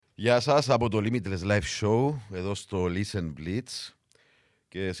Γεια σας από το Limitless Live Show, εδώ στο Listen Blitz.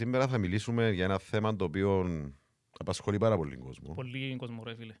 Και σήμερα θα μιλήσουμε για ένα θέμα το οποίο απασχολεί πάρα πολύ κόσμο. Πολύ κόσμο,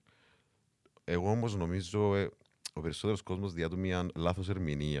 ρε φίλε. Εγώ όμως νομίζω ο περισσότερος κόσμος διάτου μια λάθος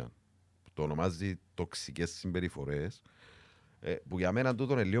ερμηνεία. Το ονομάζει τοξικές συμπεριφορές, που για μένα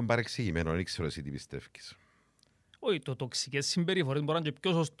τούτο είναι λίγο παρεξηγημένο, δεν ξέρω εσύ τι πιστεύεις. Όχι, το τοξικές συμπεριφορές μπορεί να είναι και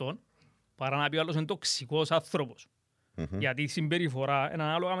πιο σωστό παρά να πει ο άλλος είναι τοξικός άνθρωπος. Γιατί η συμπεριφορά είναι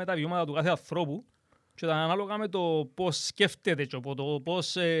ανάλογα με τα βιώματα του κάθε ανθρώπου και είναι ανάλογα με το πώς σκέφτεται και το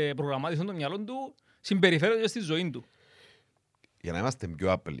πώς προγραμμάτισε το μυαλό του, συμπεριφέρεται στη ζωή του. Για να είμαστε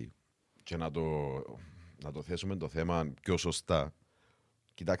πιο απλοί και να το θέσουμε το θέμα πιο σωστά,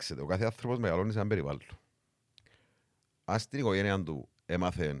 κοιτάξτε, ο κάθε άνθρωπος μεγαλώνει σε έναν περιβάλλον. Αν στην οικογένεια του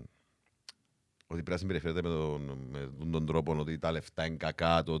έμαθε ότι πρέπει να συμπεριφέρεται με τον τρόπο, ότι τα λεφτά είναι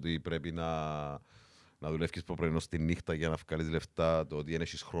κακά, το ότι πρέπει να δουλεύεις από πρωινό στη νύχτα για να βγάλεις λεφτά, το ότι δεν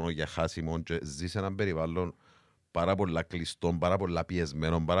έχεις χρόνο για χάσιμο και ζεις σε έναν περιβάλλον πάρα πολλά κλειστό, πάρα πολλά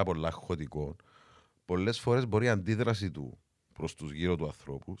πιεσμένο, πάρα πολλά αγχωτικό, πολλές φορές μπορεί η αντίδραση του προς τους γύρω του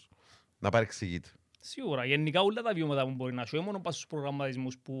ανθρώπους να παρεξηγείται. Σίγουρα, γενικά όλα τα βιώματα που μπορεί να σου μόνο πας στους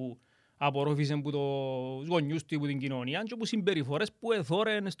προγραμματισμούς που απορρόφησε από τους γονιούς του, από την κοινωνία και από συμπεριφορές που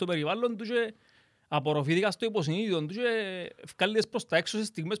εθώρεν στο περιβάλλον του και απορροφήθηκα στο υποσυνείδητο του και ευκάλλητες προς τα έξω σε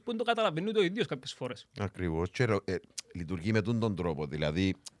στιγμές που δεν το καταλαβαίνει το ίδιος κάποιες φορές. Ακριβώς. Και λειτουργεί με τον τρόπο.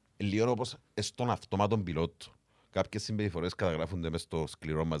 Δηλαδή, λίγο όπως στον αυτόματο πιλότο. Κάποιες συμπεριφορές καταγράφονται μες στο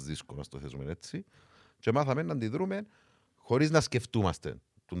σκληρό μας δίσκο, να το θέσουμε έτσι. Και μάθαμε να αντιδρούμε χωρίς να σκεφτούμαστε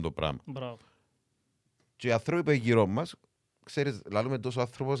το πράγμα. Μπράβο. Και οι άνθρωποι που είναι γύρω μας, ξέρεις, λαλούμε τόσο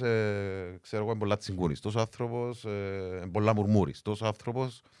άνθρωπος, ξέρω εγώ, είναι πολλά τσιγκούνης, τόσο άνθρωπος, είναι πολλά μουρμούρης, τόσο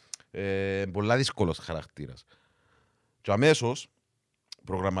άνθρωπος, πολλά δύσκολος χαρακτήρας. Και αμέσως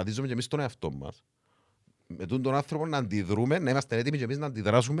προγραμματίζουμε και εμείς τον εαυτό μας με τον άνθρωπο να αντιδρούμε, να είμαστε έτοιμοι και εμείς να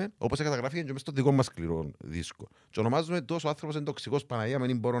αντιδράσουμε όπως καταγράφηκε και μες στο δικό μας σκληρό δίσκο. Και ονομάζουμε τόσο άνθρωπος είναι τοξικός, Παναγία,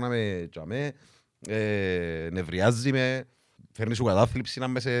 μην μπορώ να με τσαμέ, νευριάζει με, φέρνει σου κατάθλιψη να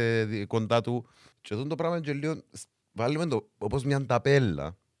είμαι κοντά του. Και αυτό το πράγμα είναι και λίγο, βάλουμε το όπως μια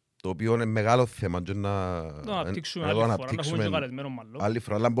ταπέλα, το οποίο είναι μεγάλο θέμα και να Το αναπτύξουμε το άλλη φορά, να αναπτύξουμε έχουμε και καλεσμένο μάλλον. άλλη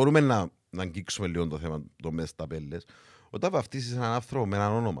φορά, αλλά μπορούμε να αγγίξουμε λίγο το θέμα το μέσα ταπέλες. Όταν βαφτίσεις έναν άνθρωπο με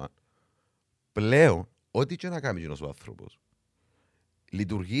έναν όνομα, πλέον, ό,τι και να κάνει εκείνος ο άνθρωπος,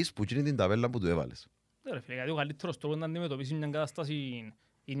 λειτουργείς που είναι την ταπέλα που του έβαλες. Ναι, ρε φίλε, γιατί ο καλύτερος τρόπος να αντιμετωπίσεις μια κατάσταση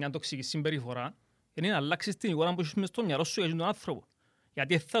ή μια τοξική συμπεριφορά είναι να αλλάξεις την εικόνα που έχεις μες στο μυαλό σου για τον άνθρωπο.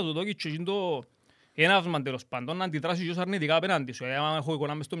 Γιατί θα το δω και το έναυσμα τέλος πάντων να αντιδράσεις και ως αρνητικά απέναντι σου. Αν έχω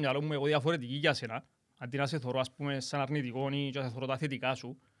εικόνα μες στο μυαλό μου εγώ διαφορετική για σένα, αντί να σε θωρώ ας πούμε σαν αρνητικό ή να σε θωρώ τα θετικά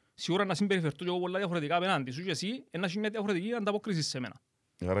σου, σίγουρα να συμπεριφερθώ και εγώ πολλά διαφορετικά απέναντι σου και εσύ να έχεις μια διαφορετική ανταπόκριση σε μένα.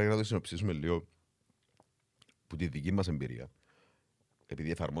 Άρα για να το συνοψίσουμε λίγο που τη δική μας εμπειρία,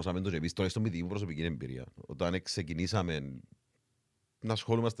 επειδή εφαρμόσαμε το και εμείς τουλάχιστον με τη δική μου προσωπική εμπειρία, όταν ξεκινήσαμε να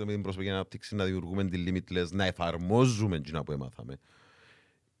ασχολούμαστε με την προσωπική ανάπτυξη, να δημιουργούμε τη Limitless, να εφαρμόζουμε εκείνα που έμαθαμε,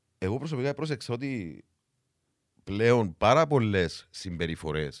 εγώ προσωπικά πρόσεξα ότι πλέον πάρα πολλές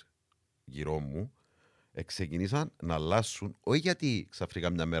συμπεριφορές γύρω μου ξεκινήσαν να αλλάσουν, όχι γιατί ξαφνικά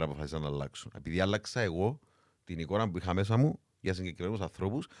μια μέρα αποφάσισαν να αλλάξουν, επειδή άλλαξα εγώ την εικόνα που είχα μέσα μου για συγκεκριμένους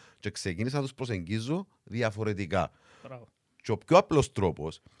ανθρώπους και ξεκίνησα να τους προσεγγίζω διαφορετικά. Μπράβο. Και ο πιο απλός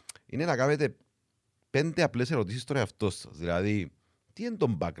τρόπος είναι να κάνετε 5 απλές ερωτήσεις στον εαυτό σας. Δηλαδή, τι είναι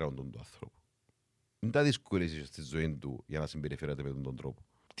το background του ανθρώπου, είναι τα δυσκολίες στη ζωή του για να συμπεριφέρεται με τον τρόπο.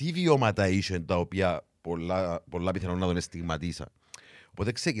 Τι βιώματα είχε τα οποία πολλά πιθανόν να τον στιγματίσαν.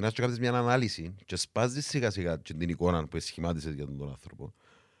 Οπότε ξεκινάς και κάνεις μια ανάλυση και σπάζεις σιγά σιγά την εικόνα που σχημάτισες για τον άνθρωπο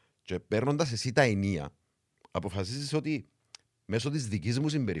και παίρνοντας εσύ τα ενία, αποφασίζεις ότι μέσω της δικής μου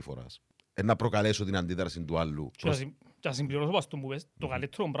συμπεριφοράς να προκαλέσω την αντίδραση του άλλου. Και να συμπληρώσω αυτό που πες, το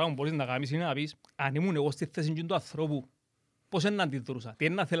καλύτερο πράγμα που μπορείς να κάνεις είναι να πεις αν ήμουν εγώ στη θέση του ανθρώπου, πώς είναι να αντιδρούσα, τι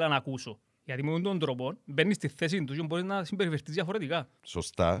είναι να θέλω να ακούσω. Γιατί με τον τρόπο μπαίνεις στη θέση του και μπορείς να συμπεριφερθείς διαφορετικά.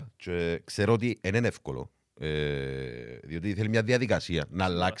 Σωστά. Και ξέρω ότι δεν είναι εύκολο. Διότι θέλει μια διαδικασία να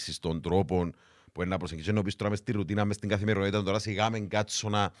αλλάξεις τον τρόπο που είναι να προσεγγίσεις. Ενώ πεις τώρα μες στη ρουτίνα, μες στην καθημερινότητα, τώρα σιγά με κάτσω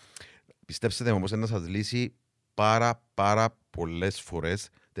να. Πιστέψτε με όμως να σας λύσει πάρα πολλές φορές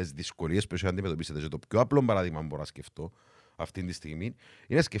τις δυσκολίες που έχετε να αντιμετωπίσετε. Και το πιο απλό παράδειγμα που μπορώ να σκεφτώ αυτή τη στιγμή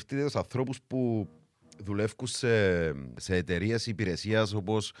είναι σκεφτείτε τους ανθρώπους που δουλεύουν σε εταιρείες υπηρεσίας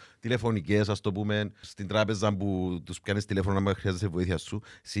όπως τηλεφωνικές, ας το πούμε, στην τράπεζα που τους πιάνεις τηλέφωνο να χρειάζεσαι βοήθεια σου.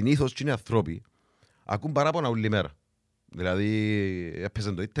 Συνήθως είναι άνθρωποι ακούν παράπονα όλη μέρα. Δηλαδή,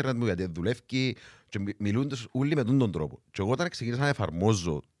 έπαιζε το ίντερνετ μου γιατί δουλεύει και μιλούν όλοι με τον τρόπο. Και εγώ όταν ξεκίνησα να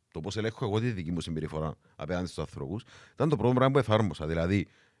εφαρμόζω το πώς ελέγχω εγώ τη δική μου συμπεριφορά απέναντι στους ανθρώπους, ήταν το πρώτο πράγμα που εφάρμοσα. Δηλαδή,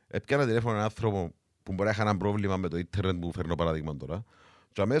 έπιανα τηλέφωνο έναν άνθρωπο που μπορεί να έχει ένα πρόβλημα με το ίντερνετ που φέρνω παράδειγμα τώρα,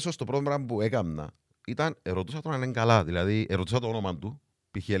 Και αμέσως το πρώτο πράγμα που έκανα ήταν ερωτούσα τον αν είναι καλά. Δηλαδή, ερωτούσα το όνομα του,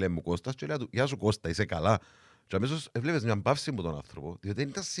 π.χ. έλεγε μου Κώστας, και έλεγα του, γεια σου Κώστα, είσαι καλά. Και αμέσως έβλεπες μια παύση με τον άνθρωπο, διότι δεν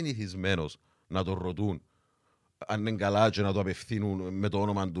ήταν συνηθισμένος να τον ρωτούν αν είναι καλά και να το απευθύνουν με το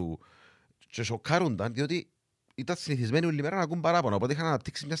όνομα του. Και σοκάρονταν, διότι ήταν συνηθισμένοι όλη μέρα να ακούν παράπονα. Οπότε είχαν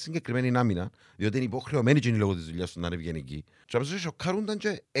αναπτύξει μια συγκεκριμένη άμυνα, διότι είναι υποχρεωμένοι και είναι λόγω της δουλειάς του να είναι ευγενικοί. Και αμέσως σοκάρονταν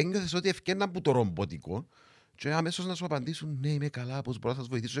και ένιωθες ότι ευκαιρναν από το ρομποτικό και αμέσως να σου απαντήσουν ναι, είμαι καλά, πώς μπορώ να σας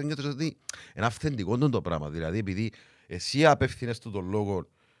βοηθήσω. Ένιωθες ότι είναι αυθεντικό το πράγμα. Δηλαδή, επειδή εσύ απευθύνες του τον λόγο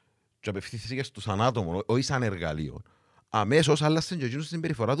και απευθύνθηκες στους ανάτομων, όχι σαν εργαλείο, αμέσως άλλασαν και εκείνους την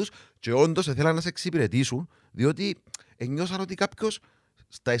συμπεριφορά τους και όντως ήθελαν να σε εξυπηρετήσουν, διότι νιώσαν ότι κάποιος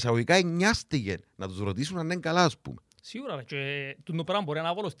στα εισαγωγικά εννοιάστηκε να τους ρωτήσουν αν είναι καλά, ας πούμε. Σίγουρα, και το πράγμα μπορεί να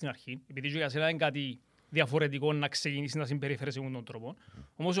άβολο στην αρχή, επειδή για σένα είναι κάτι διαφορετικό να ξεκινήσει να συμπεριφέρεσαι με τον τρόπο.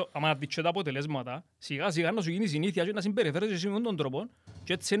 Όμως, άμα δεις τα αποτελέσματα, σιγά σιγά να σου γίνει συνήθεια και να συμπεριφέρεσαι με τον τρόπο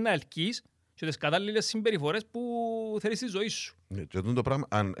και έτσι να ελκύεις και τις κατάλληλες συμπεριφορές που θέλεις στη ζωή σου. Και το πράγμα,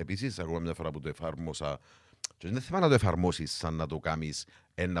 αν επίσης ακόμα μια φορά που το εφάρμοσα, και δεν είναι θέμα να το εφαρμόσεις σαν να το κάνεις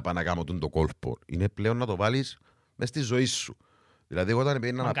να πάει να κάνω το κόλπο. Είναι πλέον να το βάλεις μες στη ζωή σου. Δηλαδή, εγώ όταν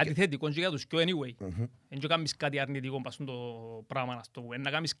πήγαινα να... Κάτι θετικό και για τους και anyway. Δεν και κάνεις κάτι αρνητικό πας στο πράγμα, να στο πούμε. Να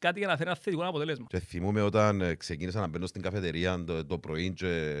κάνεις κάτι για να φέρει ένα θετικό αποτέλεσμα. Και θυμούμαι όταν ξεκίνησα να μπαίνω στην καφετερία το πρωί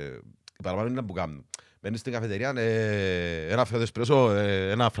και παραπάνω είναι που κάνω. Μπαίνω στην καφετερία, ένα φρέδο εσπρέσο,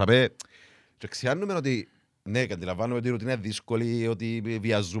 ένα φραπέ και ξιάνουμε ότι ναι, αντιλαμβάνομαι ότι η ρουτίνα είναι δύσκολη, ότι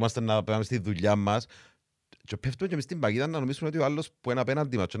βιαζόμαστε να πάμε στη δουλειά μας και πέφτουμε και εμείς στην παγίδα να νομίζουμε ότι ο άλλος που είναι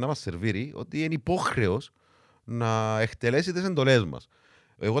απέναντι μας και να μας σερβίρει ότι είναι υπόχρεος να εκτελέσει τις εντολές μας.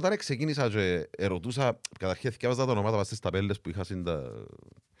 Εγώ όταν ξεκίνησα και ερωτούσα, καταρχήν θυκεύαζα τα ονόματα στις ταπέλες που είχα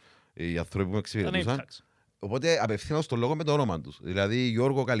οι άνθρωποι που με εξυπηρετούσαν. Οπότε απευθύνω στον λόγο με το όνομα τους. Δηλαδή,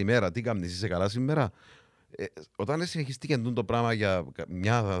 Γιώργο, καλημέρα, τι κάνεις, είσαι καλά σήμερα. Όταν συνεχίστηκε το πράγμα για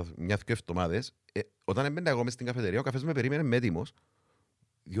μια-δυο εβδομάδες, όταν έμπαινα εγώ μες στην καφετερία, ο καφές με περίμενε με έτοιμος,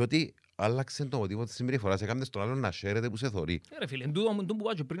 διότι άλλαξε το μοτίβο της συμπεριφοράς. Έκαμε στον άλλον να χαίρεται που σε θωρεί. Ρε φίλε, εν τούτο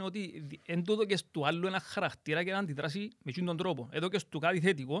που είπα πριν, ότι εν τούτο και στο άλλο ένα χαρακτήρα και να αντιδράσει με τον τρόπο. Εδώ και στο κάτι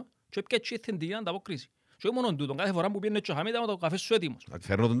θετικό και έπια έτσι εθεντική ανταπόκριση. Και όχι μόνο τούτο, κάθε φορά που πιένε και χαμίτα με το καφέ σου έτοιμος.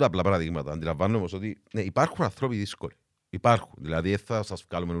 Φέρνω τα απλά παραδείγματα. Αντιλαμβάνομαι όμως ότι ναι, υπάρχουν άνθρωποι δύσκολοι. Υπάρχουν. Δηλαδή, θα σας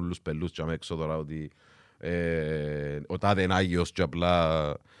βγάλουμε όλους πελούς και έξω τώρα ότι ο τάδε είναι Άγιος και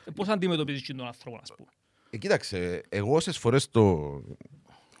απλά... Πώς αντιμετωπίζεις τον άνθρωπο, ας πούμε. Κοίταξε, εγώ όσες φορές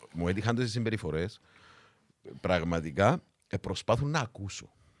μου έτυχαν τόσες συμπεριφορές, πραγματικά προσπάθουν να ακούσω.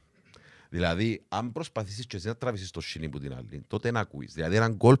 Δηλαδή, αν προσπαθήσεις και εσύ να τραβήσεις το σύνη που την άλλη, τότε να ακούεις. Δηλαδή,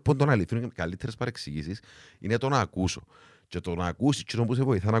 έναν κόλπο των αληθούν και καλύτερες παρεξηγήσεις είναι το να ακούσω. Και το να ακούσεις, και το που σε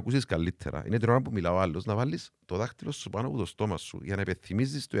βοηθά να ακούσεις καλύτερα, είναι την ώρα που μιλάω άλλος, να βάλεις το δάχτυλο σου πάνω από το στόμα σου για να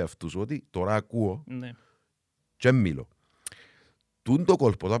επιθυμίζεις το εαυτού σου ότι τώρα ακούω και μιλώ. Τούν το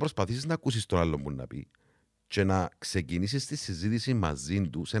κόλπο, θα προσπαθήσεις να ακούσεις τον άλλον που να πει και να ξεκινήσεις τη συζήτηση μαζί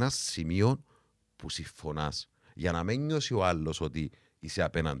του σε ένα σημείο που συμφωνάς, για να μην νιώσει ο άλλος ότι είσαι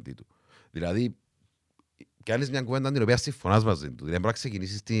απέναντι του. Δηλαδή, κάνεις μια κουβέντα την οποία συμφωνάς μαζί του. Δηλαδή, μπορεί να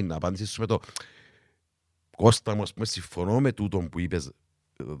ξεκινήσεις την απάντηση σου με το Κώστα μου, ας πούμε, συμφωνώ με τούτον που είπες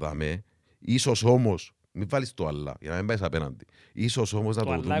δαμέ, ίσως όμως, μην βάλεις το αλλά, για να μην πάεις απέναντι. Ίσως όμως να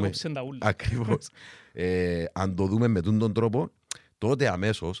το δούμε... Ακριβώς. Αν το δούμε με τον τρόπο, τότε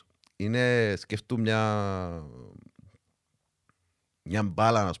αμέσως σκέφτομαι μια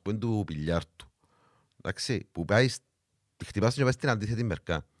μπάλα, ας πούμε, του πιλιάρτου. Εντάξει, που χτυπάς και πάει στην αντίθετη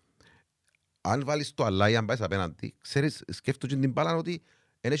μερικά. Αν βάλεις το αλλά ή αν πάεις απέναντι, ξέρεις, σκέφτομαι την μπάλα ότι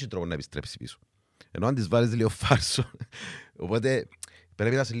δεν έχει τρόπο να επιστρέψει πίσω. Ενώ αν τις βάλεις λίγο φάρσο, οπότε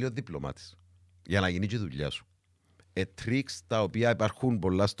πρέπει να είσαι λίγο διπλωμάτης για να γίνει και η δουλειά σου. Tricks τα οποία υπάρχουν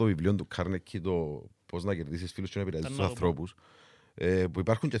πολλά στο βιβλίο του Carnegie, το πώς να κερδίσεις φίλους και να επηρεάζεις τους ανθρώπους, που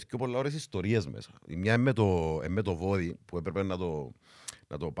υπάρχουν και πιο πολλά ώρες ιστορίες μέσα. Η μια είναι με το βόδι που έπρεπε να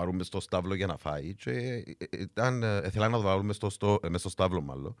το πάρουμε στο στάβλο για να φάει και ήθελαν να το βάλουν μες στο στάβλο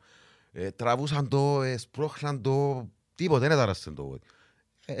μάλλον. Τραβούσαν το, σπρώχναν το, τίποτε, δεν έδαρασαν το βόδι.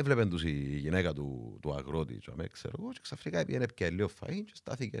 Έβλεπεν τους η γυναίκα του αγρότη και ξαφνικά πήγαινε πια λίγο φαΐν και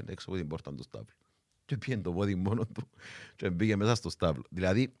στάθηκε έξω από την πόρτα του στάβλου. Και πήγαινε το πόδι μόνο του και πήγε μέσα στο στάβλο.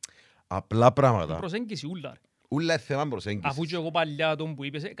 Δηλαδή, απλά πράγματα. Προσέγγιση ούλα. Ούλα είναι θέμα προσέγγισης. Αφού και εγώ παλιά τον που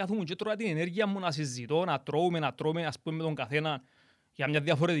είπες, κάθομαι και τώρα την ενέργεια μου να συζητώ, να τρώμε, ας πούμε με τον καθένα για μια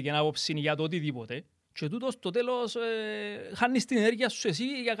διαφορετική άποψη για το οτιδήποτε. Και τούτο στο τέλος χάνεις την ενέργεια σου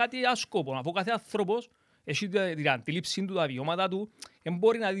εσύ για κάτι άσκοπο. Αφού κάθε άνθρωπος έχει την αντίληψη του, τα βιώματα του, δεν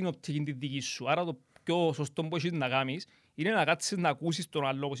μπορεί να δίνει οπτική τη δική σου. Άρα το πιο σωστό που έχεις να κάνεις είναι να κάτσεις να ακούσεις τον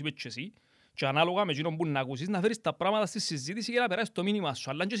άλλο, όπως είπες και εσύ, και ανάλογα με εκείνον που να ακούσεις να φέρεις τα πράγματα στη συζήτηση για να περάσεις το μήνυμα σου.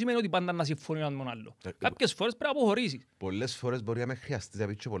 Αλλά δεν σημαίνει ότι πάντα να συμφωνεί έναν με τον άλλο. Κάποιες φορές πρέπει να αποχωρήσεις. Πολλές φορές μπορεί να με χρειαστείς να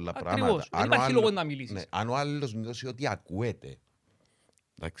πεις και πολλά Ακριβώς. πράγματα. Δεν υπάρχει λόγος να μιλήσεις. Ναι, αν ο άλλος μου δώσει ότι ακούεται,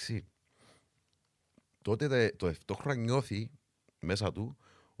 εντάξει, τότε το ευτόχρονα νιώθει μέσα του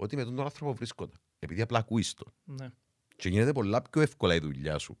ότι με τον άνθρωπο βρίσκονται. Επειδή απλά ακούεις το. Ναι. Και γίνεται πολλά πιο εύκολα η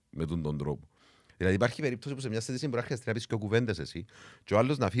δουλειά σου με τον τρόπο. Δηλαδή υπάρχει περίπτωση που σε μια συζήτηση μπορεί να χρειαστεί να πεις και κουβέντες εσύ και ο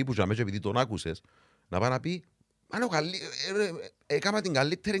άλλος να φύγει που για μέσα επειδή τον άκουσες να πάει να πει έκανα την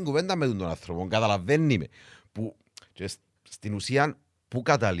καλύτερη κουβέντα με τον άνθρωπο, καταλαβαίνει με. Που, και στην ουσία που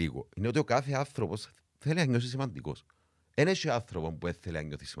καταλήγω είναι ότι ο κάθε άνθρωπος θέλει να νιώσει σημαντικός. Δεν έχει άνθρωπο που θέλει να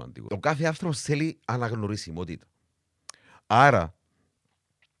νιώθει σημαντικό. Ο κάθε άνθρωπος θέλει αναγνωρισιμότητα. Άρα,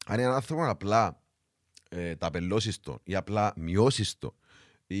 αν έναν άνθρωπο απλά ταπελώσεις το ή απλά μειώσεις το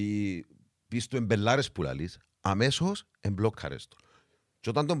ή πεις του εμπελάρες που λαλείς, αμέσως εμπλοκάρες το. Και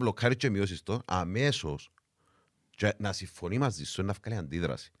όταν τον μπλοκάρεις και μειώσεις το, αμέσως και να συμφωνεί μαζί σου να βγάλει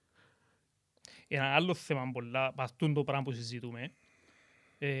αντίδραση. Ένα άλλο θέμα πολλά, παστούν το πράγμα που συζητούμε,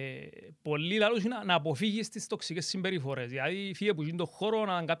 πολλοί λαλούς είναι να αποφύγεις τις τοξικές συμπεριφορές. Δηλαδή φύγε που γίνει το χώρο,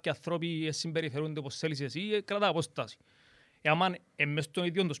 αν κάποιοι άνθρωποι συμπεριφερούνται όπως θέλεις εσύ, κρατά απόσταση. Εάν μες στον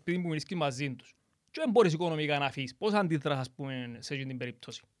ίδιο το σπίτι που μιλήσεις μαζί τους, και δεν μπορείς οικονομικά να αφήσεις, πώς αντίδρασες ας πούμε σε αυτή την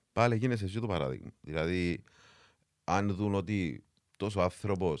περίπτωση. Πάλι γίνεσαι εσύ το παράδειγμα. Δηλαδή, αν δουν ότι τόσο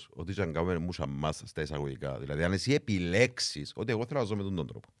άνθρωπος, ότι και αν κάνουμε μουσα μας στα εισαγωγικά, δηλαδή αν εσύ επιλέξεις ότι εγώ θέλω να ζω με τον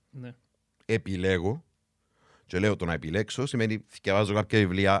τρόπο. Ναι. Επιλέγω και λέω το να επιλέξω σημαίνει διαβάζω κάποια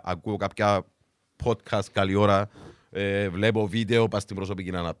βιβλία, ακούω κάποια podcast καλή ώρα, βλέπω βίντεο πας στην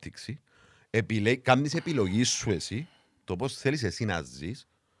προσωπική ανάπτυξη. Κάνεις επιλογή σου εσύ, το πώς θέλεις εσύ να ζεις,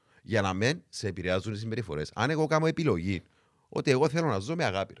 για να μην σε επηρεάζουν οι συμπεριφορές. Αν εγώ κάνω επιλογή ότι εγώ θέλω να ζω με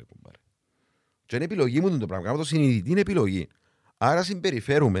αγάπη, ρε κουμπάρε. Και είναι επιλογή μου το πράγμα, κάνω το συνειδητή επιλογή. Άρα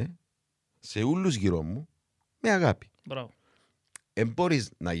συμπεριφέρομαι σε όλους γύρω μου με αγάπη. Μπράβο. Δεν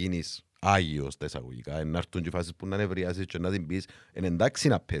μπορείς να γίνεις άγιος στα εισαγωγικά, να έρθουν και φάσεις που να νευριάσεις και να την πεις, είναι εντάξει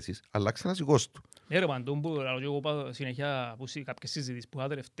να πέσεις, αλλά ξανασηκώσου του. Ναι ρε παντού που εγώ πάω συνέχεια κάποιες συζητήσεις που είχα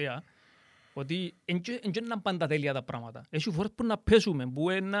τελευταία, ότι δεν είναι πάντα τέλεια τα πράγματα. Έχει φορές που να πέσουμε, που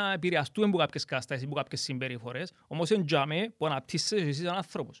να επηρεαστούμε από κάποιες καταστάσεις, από κάποιες συμπεριφορές, όμως είναι τζάμε που αναπτύσσεσαι εσύ σαν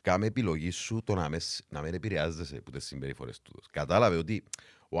άνθρωπος. Κάμε επιλογή σου το να μην επηρεάζεσαι από τις συμπεριφορές του. Κατάλαβε ότι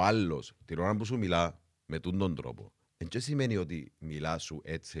ο άλλος την ώρα που σου μιλά με τον τρόπο, δεν σημαίνει ότι μιλά σου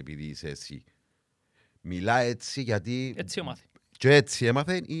έτσι επειδή είσαι εσύ. Μιλά έτσι γιατί... Έτσι έμαθε. Και έτσι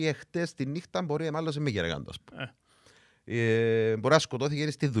έμαθε ή εχθές τη νύχτα μπορεί μάλλον σε με γερεγάντας. Μπορεί να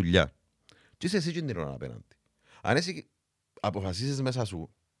σκοτώθηκε στη δουλειά. Και είσαι εσύ και την ώρα απέναντι. Αν εσύ αποφασίσεις μέσα σου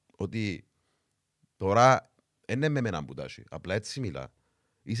ότι τώρα είναι με μένα που τάσει, απλά έτσι μιλά,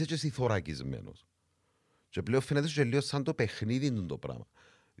 είσαι και εσύ θωρακισμένος. Και πλέον φαίνεται και λίγο σαν το παιχνίδι του το πράγμα.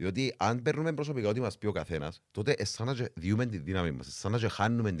 Διότι αν παίρνουμε προσωπικά ό,τι μας πει ο καθένας, τότε σαν να διούμε τη δύναμη μας, σαν να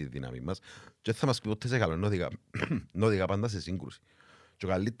χάνουμε τη δύναμη μας και θα μας πει ποτέ σε καλό, νόδικα πάντα σε σύγκρουση. Και ο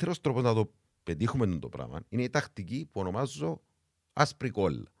καλύτερος τρόπος να το πετύχουμε το πράγμα είναι η τακτική που ονομάζω άσπρη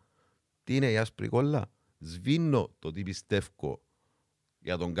κόλλα. Τι είναι η άσπρη κόλλα? Σβήνω το τι πιστεύω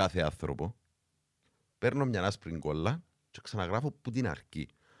για τον κάθε άνθρωπο, παίρνω μια άσπρη κόλλα και ξαναγράφω που την αρκεί.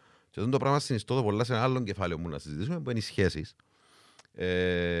 Και αυτό το πράγμα συνιστώ το πολλά σε ένα άλλο κεφάλαιο μου να συζητήσουμε, που είναι οι σχέσεις.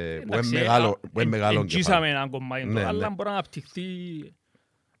 Που είναι μεγάλο Εγγύσαμε ένα κομμάτι, ναι, αλλά ναι. μπορεί να αναπτυχθεί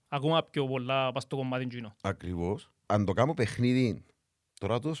ακόμα πιο πολλά στο κομμάτι κοινό. Ακριβώς. Αν το κάνω παιχνίδι,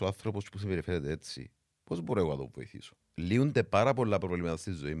 τώρα τόσο ο άνθρωπος που συμπεριφέρεται έτσι, πώς μπορώ εγώ να το βοηθήσω? Λύονται πάρα πολλά προβλήματα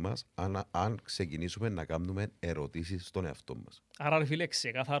στη ζωή μας αν ξεκινήσουμε να κάνουμε ερωτήσεις στον εαυτό μας. Άρα ρε φίλε,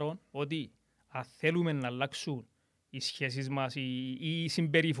 ξεκάθαρο ότι αν θέλουμε να αλλάξουν οι σχέσεις μας, οι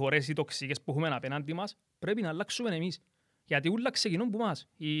συμπεριφορές, οι τοξικές που έχουμε απέναντι μας, πρέπει να αλλάξουμε εμείς. Γιατί όλα ξεκινούν από εμάς.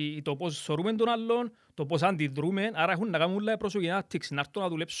 Το πώς σωρούμε τον άλλον, το πώς αντιδρούμε, άρα έχουν να κάνουν όλα προσωπική ανάπτυξη. Να έρθω να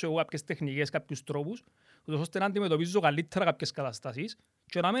δουλέψω εγώ κάποιες τεχνικές, κάποιους τρόπους, ώστε να αντιμετωπίζω καλύτερα κάποιες καταστάσεις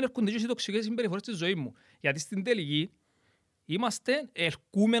και να μην έρχονται και οι τοξικές συμπεριφορές στη ζωή μου. Γιατί στην τελική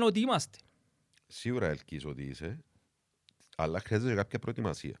ελκούμε ότι είμαστε. Σίγουρα ελκύεις ότι είσαι, αλλά χρειάζεται κάποια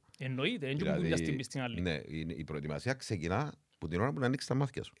προετοιμασία. Εννοείται, δεν είναι μια στιγμή στην άλλη. Ναι, η προετοιμασία ξεκινά από την ώρα που να ανοίξεις τα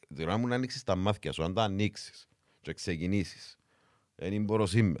μάτια σου. Την ώρα που να ανοίξεις τα μάτια σου, αν τα ανοίξεις και ξεκινήσεις, δεν μπορώ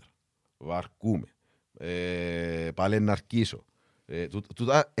σήμερα, βαρκούμε, πάλι να αρκίσω.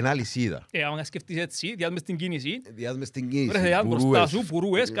 Τούτα είναι αλυσίδα. Αν σκεφτείς έτσι, διάδουμε στην κίνηση, διάδουμε στην κίνηση, βρε μπροστά σου,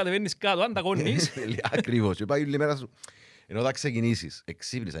 πουρούες, κατεβαίνεις κάτω, ανταγωνείς. Ακριβώς, και πάει η μέρα σου. Ενώ θα ξεκινήσεις,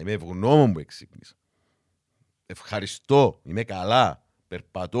 εξύπνησα, είμαι ευγνώμων που εξύπνησα. Ευχαριστώ, είμαι καλά,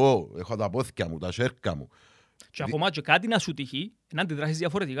 περπατώ, έχω τα πόθηκια μου, τα σέρκα μου. Και ακόμα και κάτι να σου τυχεί, να αντιδράσεις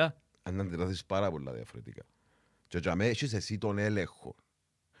διαφορετικά. Αν αντιδράσεις πάρα πολλά διαφορετικά. Και για μένα έχεις εσύ τον έλεγχο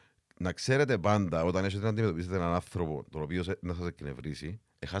να ξέρετε πάντα, όταν έχετε να αντιμετωπίσετε έναν άνθρωπο τον οποίο να σας εκνευρίσει,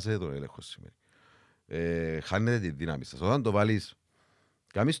 χάσετε τον έλεγχο σήμερα. Χάνετε τη δύναμη σας. Όταν το βάλεις,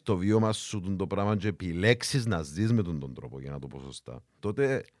 κάνεις το βίωμα σου το πράγμα και επιλέξεις να ζεις με τον τρόπο, για να το πω σωστά,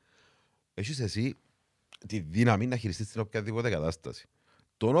 τότε έχεις εσύ τη δύναμη να χειριστείς την οποιαδήποτε κατάσταση.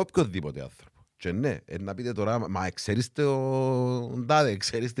 Τον οποιοδήποτε άνθρωπο. Και ναι, να πείτε τώρα, μα ξέρεις τον τάδε,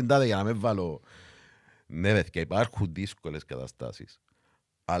 ξέρεις την τάδε για να με βάλω. Ναι, παιδιά, υπάρχουν δύσκολες καταστάσεις.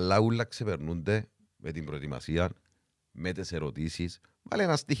 Αλλά όλα ξεπερνούνται με την προετοιμασία, με τις ερωτήσεις. Βάλε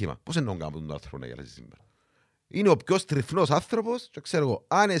ένα στοίχημα. Πώς εννοώ να κάνουν τον άνθρωπο να γελάσει σήμερα. Είναι ο πιο στριφνός άνθρωπος και ξέρω εγώ,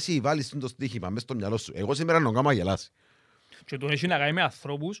 αν εσύ βάλεις το στοίχημα μέσα στο μυαλό σου, εγώ σήμερα να κάνω να γελάσει. Και τον έχει να κάνει με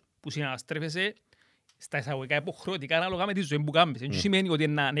ανθρώπους που συναστρέφεσαι στα εισαγωγικά υποχρεωτικά ανάλογα με τη ζωή που κάνεις. Δεν σημαίνει ότι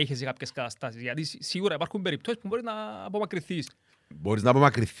να έχεις κάποιες καταστάσεις. Γιατί σίγουρα υπάρχουν περιπτώσεις που μπορείς να απομακρυνθείς. Μπορείς να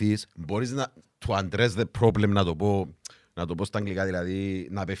απομακρυνθείς, μπορείς να to address the problem, να το πω στα αγγλικά, δηλαδή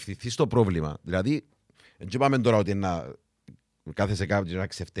να απευθυνθείς στο πρόβλημα. Δηλαδή, δεν είπαμε τώρα ότι να κάθεσαι κάποιος να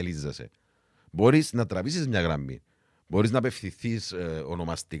ξεφτελίζεσαι. Μπορείς να τραβήσεις μια γραμμή. Μπορείς να απευθυνθείς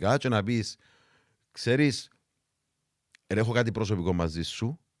ονομαστικά και να πεις, ξέρεις, έχω κάτι προσωπικό μαζί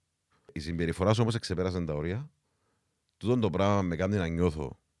σου, η συμπεριφορά σου όμως εξεπέρασε τα όρια, τούτο το πράγμα με κάνει να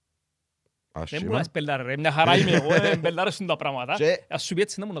νιώθω άσχημα. Δεν μπορεί να σπελάρε ρε, μια χαρά είμαι εγώ, μπελάρεσουν τα πράγματα. Ας σου πει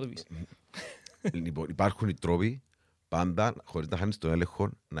έτσι να μου να το πεις. Λοιπόν, υπάρχουν οι τρόποι πάντα, χωρίς να χάνεις τον έλεγχο,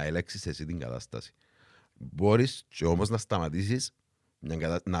 να ελέγξεις εσύ την κατάσταση. Μπορείς και όμως να σταματήσεις,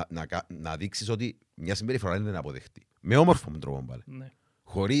 να δείξεις ότι μια συμπεριφορά είναι αποδεκτή. Με όμορφο τρόπο πάλι. Ναι.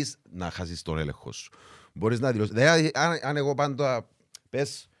 Χωρίς να χάσεις τον έλεγχο σου. Μπορείς να δηλώσεις. Δηλαδή, αν εγώ πάντα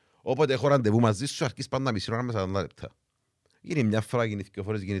πες, όποτε έχω ραντεβού μαζί σου, αρχίσεις πάντα μισή ώρα με 40 λεπτά. Γίνει μια φορά, γίνει 2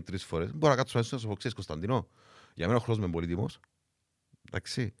 φορές, γίνει 3 φορές. Μπορώ να κάτσω να σου πω, ξέρεις Κωνσταντινό, για μένα ο χρόνος με πολύτιμος.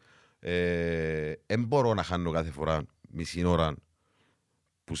 Εντάξει. Δεν μπορώ να χάνω κάθε φορά μισή ώρα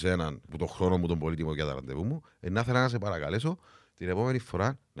που το χρόνο μου τον πολύτιμο για τα ραντεβού μου. Να ήθελα να σε παρακαλέσω την επόμενη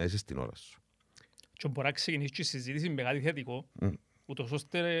φορά να είσαι στην ώρα σου. Και μπορεί να ξεκινήσεις και συζήτηση με κάτι θετικό, ούτως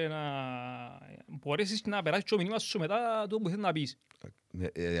ώστε να μπορέσεις να περάσεις το μήνυμα σου μετά το που θέλεις να πεις.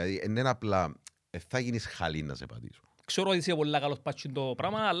 Δηλαδή, είναι απλά, θα γίνεις χαλή να σε πατήσω. Ξέρω ότι είσαι πολύ καλός πάτσιν το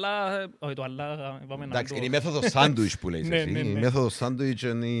πράγμα, αλλά... Όχι το αλλά... Εντάξει, είναι η μέθοδος σάντουιτς που λέεις εσύ. Η μέθοδος σάντουιτς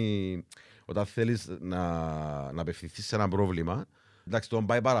είναι όταν θέλεις να απευθυνθείς σε ένα πρόβλημα. Εντάξει, τον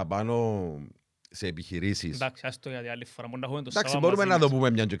πάει παραπάνω σε επιχειρήσεις. Εντάξει, ας το γιατί άλλη φορά. Εντάξει, μπορούμε να το πούμε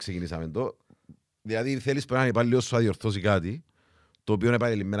μια και ξεκινήσαμε το. Δηλαδή θέλεις πρέπει να υπάλληλος σου να διορθώσει κάτι, το οποίο είναι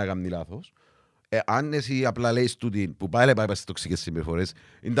επανειλημμένα κάνει λάθος. Αν εσύ απλά λέεις τούτη που πάλι πάει σε τοξικές συμπεριφορές,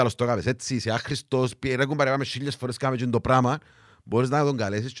 είναι τέλος το έκαβες έτσι, είσαι άχρηστος, ρέκουν παρεμάμε 1000 φορές κάμε το πράγμα, μπορείς να τον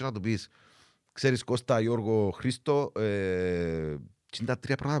καλέσεις και να του πεις, ξέρεις Κώστα, Γιώργο, Χρήστο, είναι τα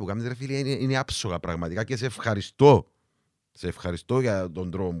 3 πράγματα που κάνεις ρε φίλε, είναι άψογα πραγματικά και σε ευχαριστώ. Σε ευχαριστώ για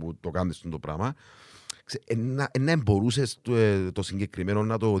τον τρόπο που το κάνεις το πράγμα. Να μπορούσες το συγκεκριμένο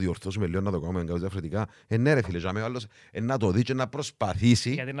να το διορθώσουμε λίγο, να το κάνουμε κάπως διαφορετικά. Ναι ρε φίλε, να το δει και να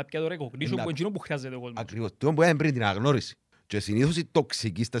προσπαθήσει. Γιατί να πιάει το recognition που είναι εκείνο που χρειάζεται ο κόσμος. Ακριβώς, το που είναι πριν την αγνώριση. Και συνήθως οι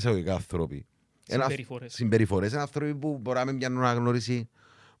τοξικοί στα εισαγωγικά άνθρωποι. Συμπεριφορές. Είναι άνθρωποι που μπορεί να μην πιάνουν αγνώριση,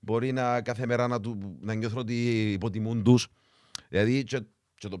 μπορεί να κάθε μέρα να νιώθουν ότι υποτιμούν τους. Δηλαδή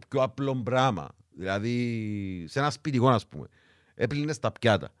και το πιο απλό πράγμα. Δηλαδή σε ένα σπιτικό, ας πούμε, έπλυνες τα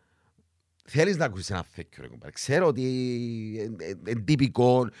πιάτα. Θέλεις να ακούσεις ένα θέκιο, ρε κουμπάρε. Ξέρω ότι είναι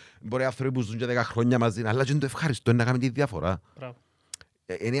τυπικό, μπορεί άνθρωποι που ζουν και 10 χρόνια μαζί, αλλά και είναι το ευχαριστώ, είναι να κάνει τη διαφορά.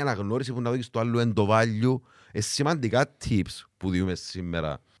 Είναι η αναγνώριση που να δώσεις το άλλο εν το value. Σημαντικά tips που διούμε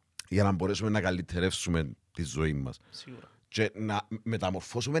σήμερα για να μπορέσουμε να καλυτερεύσουμε τη ζωή μας. Σίγουρα. Και να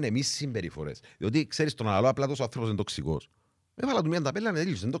μεταμορφώσουμε εμείς συμπεριφορές. Διότι ξέρεις τον άλλο απλά τόσο άνθρωπος είναι τοξικός. Έβαλα του μια ταπέλα,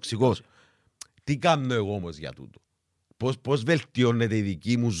 είναι τοξικός. Τι κάνω εγώ όμως για τούτο. Πώς βελτιώνεται η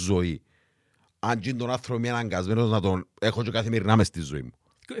δική μου ζωή. Αν και τον άνθρωπο είμαι αναγκασμένος να τον έχω και καθημερινά μες στη ζωή μου.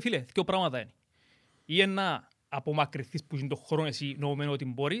 Φίλε, δύο πράγματα είναι. Ή να απομακρυνθείς που είναι τον χρόνο εσύ νομμένο ότι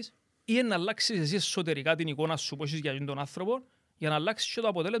μπορείς, ή να αλλάξεις εσύ εσωτερικά την εικόνα σου που έχεις για τον άνθρωπο, για να αλλάξεις και το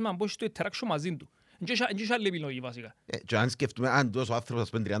αποτέλεσμα που έχεις το interaction μαζί του. Δεν έχει άλλη επιλογή βασικά. Και αν σκεφτούμε, αν τόσο άνθρωπος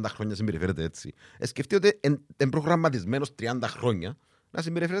 30 χρόνια συμπεριφέρεται έτσι, σκεφτείτε ότι είναι προγραμματισμένος 30 χρόνια να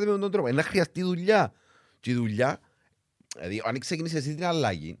συμπεριφέρεται με τον τρόπο. Να χρειαστεί δουλειά. Και η δουλειά, δηλαδή αν ξεκινήσεις εσύ την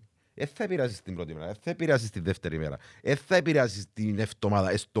αλλαγή, θα επηρεάσεις την πρώτη μέρα, θα επηρεάσεις τη δεύτερη μέρα, θα επηρεάσεις την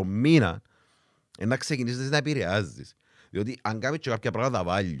εβδομάδα, στο μήνα, να ξεκινήσεις να επηρεάζεις. Διότι αν κάνεις και κάποια πράγματα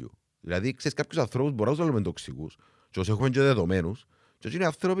value, δηλαδή ξέρεις κάποιους ανθρώπους μπορούν να λέμε τοξικούς, και όσοι έχουμε και δεδομένους, και όσοι είναι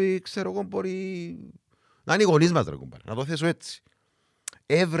άνθρωποι, ξέρω εγώ, μπορεί να είναι οι γονείς μας, να το θέσω έτσι.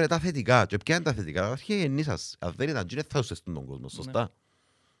 Έβρε τα θετικά, και ποια είναι τα θετικά, τα αρχαία γεννή σας, αν δεν ήταν, δεν θα ουσες τον κόσμο, σωστά.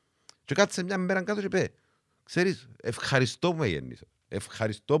 Και κάτσε μια μέρα κάτω και πέ, ξέρεις, ευχαριστώ που με γεννήσα.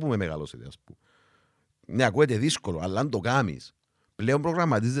 Ευχαριστώ που με μεγαλώσετε, ας πούμε. Ναι, ακούγεται δύσκολο, αλλά αν το κάνεις, πλέον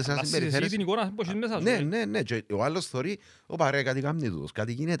προγραμματίζεσαι να συμπεριφέρεσαι. Αλλάσεις εσύ την εικόνα που έχεις μέσα σου. Ναι. Και ο άλλος θεωρεί, παρέ, κάτι κάνει τούτος,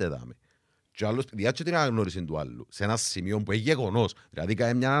 κάτι γίνεται δάμε. Και ο άλλος διάτσε την αναγνώριση του άλλου, σε ένα σημείο που έχει γεγονός. Δηλαδή,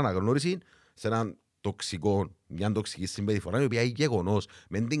 κάνει μια αναγνώριση σε έναν τοξικό, μια τοξική συμπεριφορά, η οποία έχει γεγονός.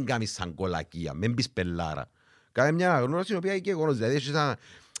 Μην την κάνεις σαν κολακία, μην πεις πελάρα. Κάνει μια αναγνώριση, η οποία έχει γεγονός. Δηλαδή,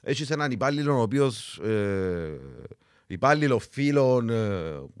 έχεις έναν υπάλληλο, ο οποίος υπάλληλο φίλων,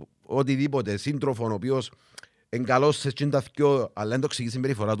 οτιδήποτε, σύντροφων, ο οποίος είναι καλός σε τσινταθκιό, αλλά είναι τοξική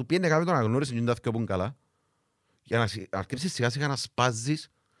συμπεριφορά του, πήγαινε κάποιο τον αναγνώριση τσινταθκιό που είναι καλά, για να αρχίσεις σιγά σιγά να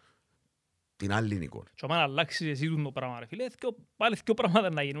σπάζεις την άλλη εικόνα. Και όταν αλλάξεις εσύ το πράγμα, ρε φίλε, πάλι δύο πράγματα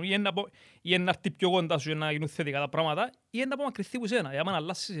να γίνουν. Ή να έρθει πιο κοντά σου να γίνουν θετικά τα πράγματα, ή να απομακρυνθεί από σένα. Αν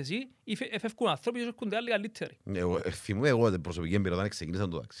αλλάξεις εσύ, φεύγουν άνθρωποι και έρχονται άλλοι καλύτεροι. Θυμούμαι εγώ την προσωπική εμπειρία όταν ξεκίνησα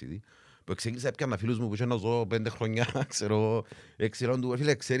το ταξίδι, που ξεκίνησα έπιανα φίλους μου που είχε να ζω 5 χρόνια, ξέρω, του,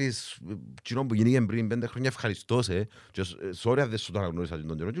 φίλε, ξέρεις, κοινό που γίνηκε πριν 5 χρόνια, ευχαριστώ σε, και sorry δεν σου το αναγνώρισα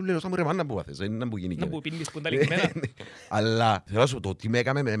τον καιρό, και λέω, σαν μου ρε μάνα που βάθες, είναι που γίνηκε. Να που πίνεις κονταλικμένα. Αλλά θέλω να σου το τι με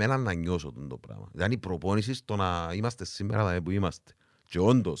έκαμε με εμένα να νιώσω το πράγμα. Δηλαδή η προπόνηση στο να είμαστε σήμερα που είμαστε. Και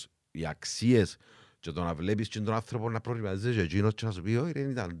όντως, οι αξίες και το να βλέπεις και τον άνθρωπο να προβληματίζεσαι και εκείνος και να σου πει, όχι δεν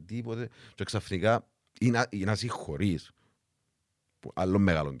ήταν τίποτε, και ξαφνικά ή να συγχωρείς. Άλλο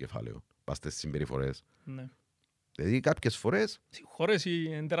μεγάλο κεφάλαιο. Πας στις συμπεριφορές. Ναι. Δηλαδή κάποιες φορές Συγχωρές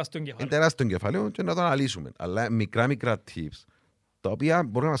είναι τεράστιο κεφάλαιο. είναι τεράστιο κεφάλαιο και να το αναλύσουμε. Αλλά μικρά tips, τα οποία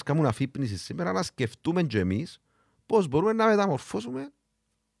μπορούν να μας κάνουν αφύπνιση σήμερα, να σκεφτούμε και εμείς πώς μπορούμε να μεταμορφώσουμε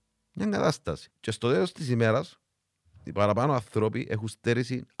μια κατάσταση. Και στο τέλος της ημέρας, οι παραπάνω άνθρωποι έχουν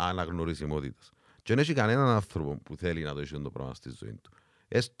στέρηση αναγνωρισιμότητας. Και δεν έχει κανέναν άνθρωπο που θέλει να το έχει το πράγμα στη ζωή του.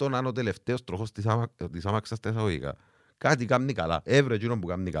 Έστω να είναι ο τελευταίος τροχός της άμαξας στα εισαγωγικά. Κάτι κάνει καλά. Έβρε εκείνον που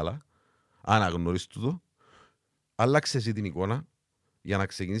κάνει καλά. Αναγνωρίσεις το. Άλλαξε εσύ την εικόνα για να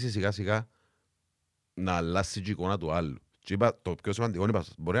ξεκινήσει σιγά σιγά να αλλάσει την εικόνα του άλλου. Και είπα, το πιο σημαντικό είναι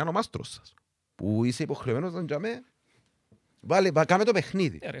μπορεί να είναι ο μάστρος σας. Που είσαι υποχρεωμένος να τζαμέ. Βάλε, κάμε το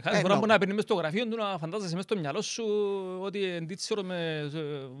παιχνίδι. Κάθε φορά που να παίρνει μες στο γραφείο του να φαντάζεσαι μες στο μυαλό σου ότι εντύτσερο με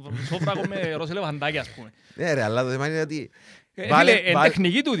σόφραγο με ροσελεφαντάκια, ας πούμε. Ναι ρε, αλλά το θέμα είναι ότι... Εν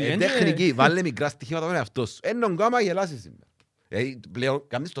τεχνική τούτη. Εν τεχνική, βάλε μικρά στοιχήματα με αυτός. Έναν κάμα γελάσεις σήμερα. Πλέον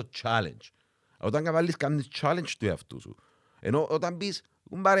κάνεις το challenge. Όταν βάλεις κάνεις challenge του εαυτού σου. Ενώ όταν πεις,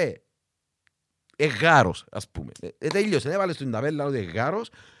 κουμπάρε, εγάρος, ας πούμε. Τέλειωσε, έβαλες στην ταβέλα ότι εγάρος,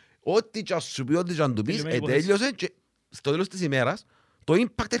 ό,τι και ας σου πει, ό,τι και αν του πεις, τέλειωσε και στο τέλος της ημέρας, το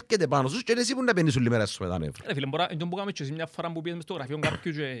impact έρχεται πάνω σου και είναι εσύ που να παίρνεις όλη μέρα σου με τα νεύρα. Ρε φίλε, δεν μπορούμε και μια φορά που πήγες μες στο γραφείο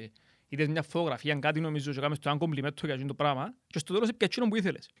κάποιου και είδες μια φωτογραφία, κάτι νομίζω και κάνεις το ένα κομπλιμέντο για το πράγμα και στο τέλος έπια εκείνο που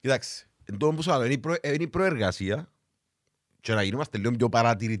ήθελες. Κοιτάξτε, εντός που σου άλλο, είναι η προεργασία και να γίνομαστε λίγο πιο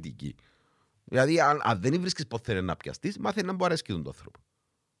παρατηρητικοί. Δηλαδή, αν δεν βρίσκεις πώς θέλει να πιαστείς, μάθε να μπορεί να αρέσκει τον άνθρωπο.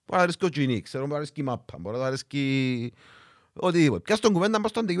 Μπορεί να αρέσκει ο τζινί, ξέρω, μπορεί να αρέσκει η μάπα, μπορεί να αρέσκει οτιδήποτε. Πιάσ' τον κουβέντα, πας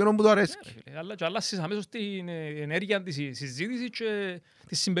στο αντικείμενο που του αρέσκει. Και αλλάσεις αμέσως την ενέργεια της συζήτησης και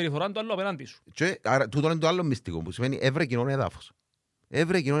τη συμπεριφορά του άλλου απέναντι σου. Και τούτο είναι το άλλο μυστικό, που σημαίνει έβρε κοινό έδαφος.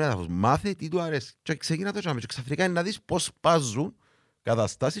 Έβρε κοινό έδαφος, μάθε τι του αρέσει. Και ξεκινά το τσάμε, και ξαφνικά είναι να δεις πώς πάζουν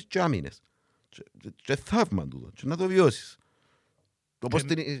καταστάσεις και άμυνες. Και θαύμα τούτο, και να το βιώσεις. Όπως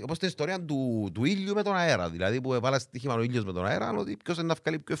την ιστορία του ήλιου με τον αέρα. Δηλαδή που έβαλα στοίχημα ο ήλιος με τον αέρα, ότι ποιος είναι να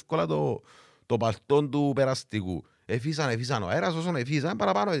βγάλει πιο εύκολα το παλτόν του περαστικού. Εφήσαν ο αέρας, όσον εφήσαν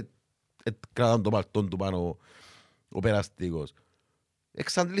παραπάνω κρατάν το παλτόν του πάνω ο περαστικός.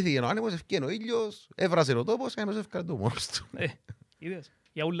 Εξαντλήθηκε ο άνεμος, ευκαιρνεί ο ήλιος, έβρασε ο τόπος, και έβγαλε το μόνος του. Είδες,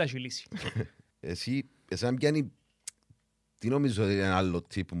 για ούλα έχει λύση. Εσύ, εσένα πιάνει, τι νομίζω ότι είναι ένα άλλο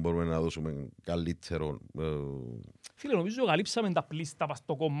tip που μπορούμε να δώσουμε καλύτερο. Φίλε, νομίζω καλύψαμε τα πλήστα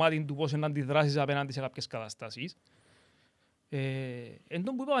στο κομμάτι του πώς να αντιδράσεις απέναντι σε κάποιες καταστάσεις. Εν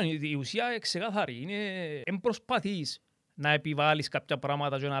τω που είπαμε, η ουσία ξεκάθαρη είναι εν προσπαθείς να επιβάλλεις κάποια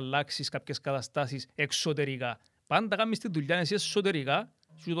πράγματα και να αλλάξεις κάποιες καταστάσεις εξωτερικά. Πάντα κάνεις τη δουλειά εσύ εσωτερικά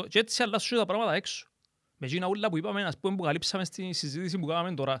και έτσι αλλάζουν τα πράγματα έξω. Με εκείνα όλα που είπαμε, ας πούμε, που καλύψαμε στη συζήτηση που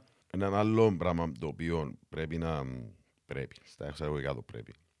κάναμε τώρα. Ένα άλλο πράγμα το οποίο πρέπει να... Πρέπει, στα εξαγωγικά το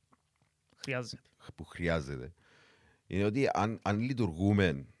πρέπει. Χρειάζεται. Που χρειάζεται. Είναι ότι αν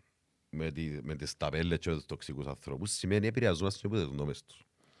λειτουργούμε με τις ταπέλες και τους τοξικούς ανθρώπους, σημαίνει επηρεαζόμαστε και από τις γνώμες τους.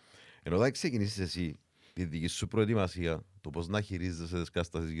 Ενώ όταν ξεκινήσεις εσύ τη δική σου προετοιμασία, το πώς να χειρίζεσαι τις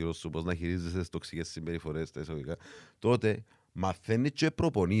καταστάσεις γύρω σου, πώς να χειρίζεσαι τις τοξικές συμπεριφορές, τα εισαγωγικά, τότε μαθαίνεις και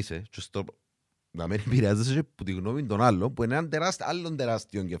προπονείσαι και στο να μην επηρεάζεσαι και από τη γνώμη των άλλων, που είναι ένα άλλον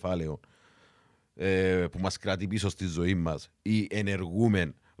τεράστιο κεφάλαιο που μας κρατεί πίσω στη ζωή μας ή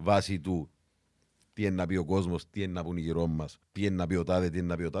ενεργούμε βάσει του τι είναι να πει ο κόσμος, τι είναι να πούν οι γύρω μας, τι είναι να πει ο τάδε, τι είναι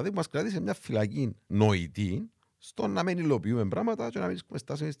να πει ο τάδε, που μας κρατεί σε μια φυλακή νοητή, στο να μην υλοποιούμε πράγματα και να μην βρίσκουμε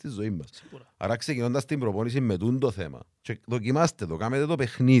στάση στη ζωή μας. Σίγουρα. Άρα ξεκινώντας την προπόνηση με το θέμα και δοκιμάστε το, κάνετε το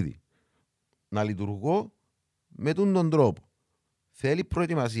παιχνίδι να λειτουργώ με τον τρόπο. Θέλει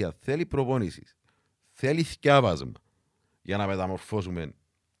προετοιμασία, θέλει προπόνηση, θέλει θκιάβασμα για να μεταμορφώσουμε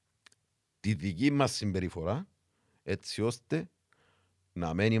τη δική μας συμπεριφορά έτσι ώστε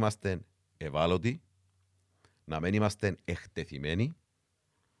να μην είμαστε ευάλωτοι, να μην είμαστε εκτεθειμένοι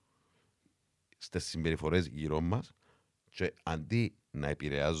στις συμπεριφορές γύρω μας και αντί να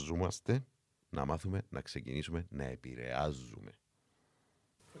επηρεάζομαστε, να μάθουμε να ξεκινήσουμε να επηρεάζουμε.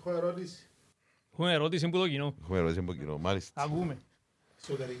 Έχω ερώτηση. Έχουμε ερώτηση που το κοινό. Έχουμε ερώτηση από κοινό, μάλιστα. Ακούμε.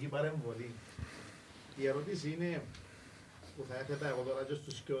 Εσωτερική παρεμβολή. Η ερώτηση είναι που θα έθετα εγώ τώρα και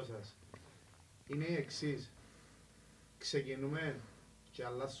στους σκιό σας. Είναι η εξής. Ξεκινούμε και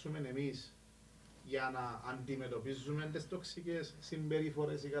αλλάσουμε εμείς για να αντιμετωπίζουμε τις τοξικές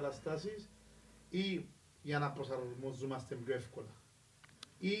συμπεριφορές ή καταστάσεις ή για να προσαρμοζόμαστε πιο εύκολα.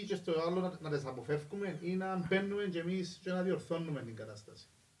 Ή και στο άλλο να τις αποφεύγουμε ή να μπαίνουμε και εμείς και να διορθώνουμε την κατάσταση.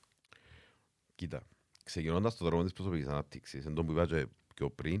 Κοίτα, ξεκινώντας το δρόμο της προσωπικής ανάπτυξης, εν τω που είπα και πιο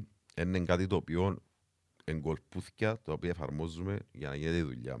πριν, είναι κάτι το οποίο εγκολπούθηκια, το οποίο εφαρμόζουμε για να γίνεται η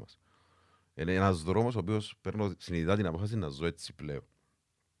δουλειά μας. Είναι ένας δρόμος ο οποίος παίρνω συνειδητά την απόφαση να ζω έτσι πλέον.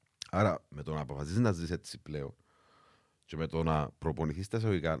 Άρα, με το να αποφασίσεις να ζεις έτσι πλέον και με το να προπονηθείς τα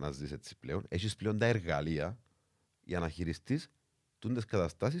εισαγωγικά να ζεις έτσι πλέον, έχεις πλέον τα εργαλεία για να χειριστείς τις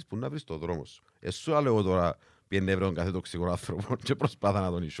καταστάσεις που να βρεις στον δρόμο σου. Εσύ άλλο εγώ τώρα πιένε ευρώ κάθε τοξικό άνθρωπο και προσπάθα να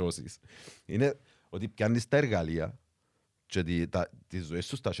τον ισώσεις. Είναι ότι πιάνεις τα εργαλεία και τις ζωές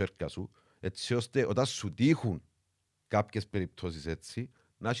σου στα χέρια σου, έτσι ώστε όταν σου τύχουν κάποιες περιπτώσεις έτσι,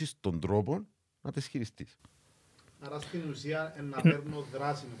 να έχεις τον τρόπο να τις χειριστείς. Άρα στην ουσία να παίρνω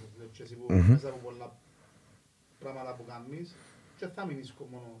δράση μέσα από πολλά πράγματα που κάνεις και θα μείνεις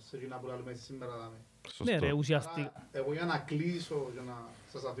μόνο σε εκείνα που λέμε σήμερα. Ναι ρε, ουσιαστικά. Εγώ για να κλείσω, για να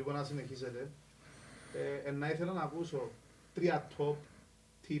σας αφήσω να συνεχίσετε, να ήθελα να ακούσω 3 top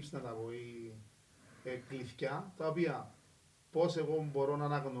tips να τα πω ή κλειδιά, τα οποία πώς εγώ μπορώ να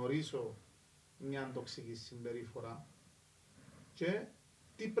αναγνωρίσω μια τοξική συμπεριφορά και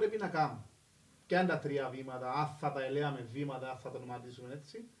τι πρέπει να κάνω. Ποια είναι τα 3 βήματα, αν θα τα ελέγαμε βήματα, αν θα τα ονοματίσουμε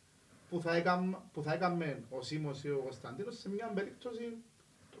έτσι, που θα έκαμε ο Σίμος ή ο Κωνσταντίνος σε μια περίπτωση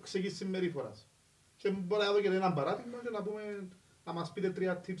τοξικής συμπεριφοράς. Και μπορώ να δω και ένα παράδειγμα και να, να μας πείτε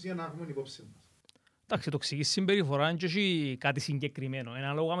 3 tips για να έχουμε υπόψη μας. Εντάξει, τοξική συμπεριφορά είναι και κάτι συγκεκριμένο. Είναι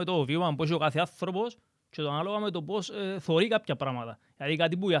ανάλογα με το βίωμα που έχει ο κάθε άνθρωπος και το ανάλογα με το πώς θωρεί κάποια πράγματα. Δηλαδή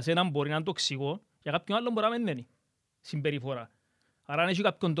κάτι που για σένα μπορεί να είναι τοξικό, για κάποιον άλλον μπορεί να μην είναι συμπεριφορά. Άρα αν έχει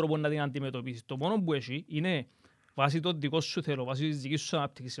κάποιον τρόπο να την αντιμετωπίσεις. Το μόνο που έχει είναι βάσει το δικό σου θέλω, βάσει της δικής σου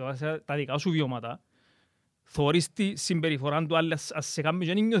ανάπτυξης, βάσει τα δικά σου βιώματα, θωρείς τη συμπεριφορά του άλλου, ας σε κάνει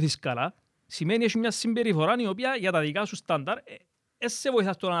και να νιώθεις καλά, σημαίνει έχει μια συμπεριφορά η οποία για τα δικά σου στάνταρ σε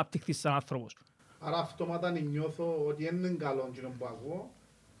βοηθάς το να αναπτυχθείς σαν άνθρωπος. Άρα αυτόματα νιώθω ότι είναι καλό που ακούω,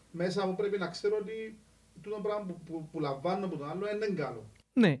 μέσα μου πρέπει να ξέρω ότι το πράγμα που λαμβάνω από τον άλλο είναι καλό.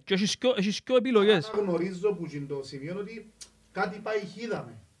 Ναι, και έχεις και επιλογές. Άρα γνωρίζω που είναι το σημείο ότι κάτι πάει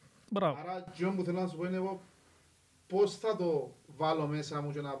χίδαμε. Μπράβο. Άρα το που θέλω να σου πω είναι εγώ πώς θα το βάλω μέσα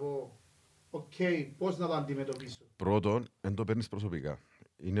μου και να πω πώς να το αντιμετωπίσω. Πρώτον, δεν το παίρνεις προσωπικά.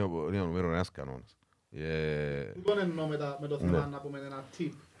 Είναι ο νούμερο ένας κανόνας. Πού τον εννοώ με το θέμα να πούμε ένα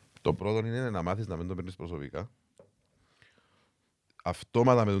tip. Το πρώτο είναι να μάθεις να μην το παίρνεις προσωπικά.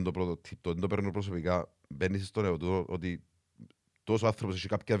 Αυτόματα με το πρώτο tip, το δεν το παίρνω προσωπικά, μπαίνεις στον εαυτό ότι τόσο άνθρωπος έχει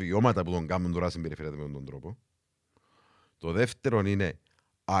κάποια βιώματα που τον κάνουν τώρα συμπεριφέρεται με τον τρόπο. Το δεύτερο είναι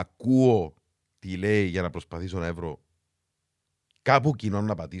ακούω τι λέει για να προσπαθήσω να βρω κάπου κοινό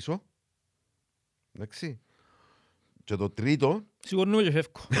να πατήσω. Εντάξει. Και το τρίτο... Σιγουρνούμε και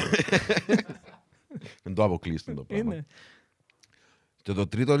φεύγω. Δεν το αποκλείστον το πράγμα. Είναι. Και το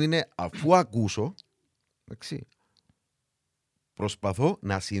τρίτο είναι αφού ακούσω, εντάξει, προσπαθώ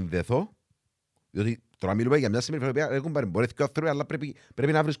να συνδεθώ, διότι τώρα μιλούμε για μια συμπεριφορά που έχουν παρεμπορεύει και άνθρωποι, αλλά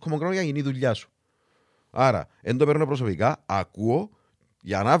πρέπει να βρεις χρόνο για να γίνει η δουλειά σου. Άρα, δεν το παίρνω προσωπικά, ακούω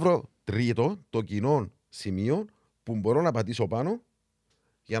για να βρω τρίτο το κοινό σημείο που μπορώ να πατήσω πάνω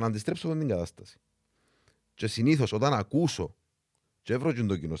για να αντιστρέψω την κατάσταση. Και συνήθως όταν ακούσω και βρω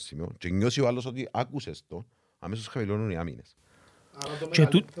το κοινό σημείο και νιώσει ο άλλος ότι άκουσες το, αμέσως χαμηλώνουν οι άμυνες. Άρα το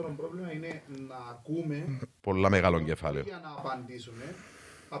μεγαλύτερο πρόβλημα είναι να ακούμε πολλά μεγάλο κεφάλαιο. Για να απαντήσουμε,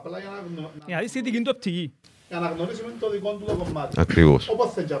 απλά Για να δεις τι την οπτική. για να γνωρίσουμε το δικό του το κομμάτι. Ακριβώς.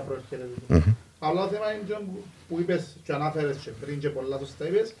 Όπως δεν προέρχεται. Αλλά το θέμα είναι που είπες και ανάφερες και πριν και πολλά σωστά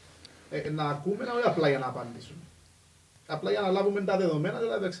είπες, να ακούμε όχι απλά για να απαντήσουμε. Απλά για να λάβουμε τα δεδομένα και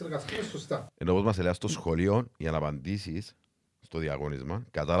να τα εξεργαστούμε σωστά. Ενώ όπως μας έλεγα στο σχολείο, για να απαντήσεις στο διαγώνισμα,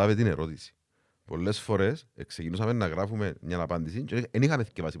 κατάλαβε την ερώτηση. πολλές φορές ξεκινούσαμε να γράφουμε μια απάντηση και δεν είχαμε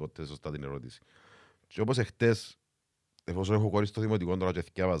θυκευάσει ποτέ σωστά την ερώτηση. Και όπως εχθές, εφόσον έχω κόρη στο δημοτικό τώρα και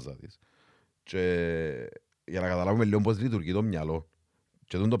θυκεύαζα της, και για να καταλάβουμε λίγο πώς λειτουργεί το μυαλό,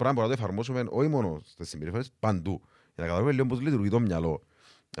 και το πράγμα μπορούμε να το εφαρμόσουμε όχι μόνο στις συμπεριφορές, παντού. Για να καταλάβουμε λίγο πώς λειτουργεί το μυαλό.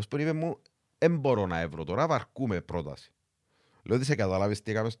 Ας πούμε, είπε μου, δεν μπορώ να εύρω τώρα, βαρκούμε πρόταση. Λέω ότι σε καταλάβεις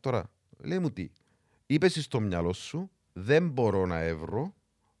τι έκαμες τώρα. Λέει μου τι. Είπες στο μυαλό σου, δεν μπορώ να εύρω,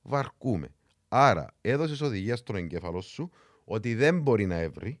 βαρκούμε. Άρα έδωσες οδηγία στον εγκέφαλο σου ότι δεν μπορεί να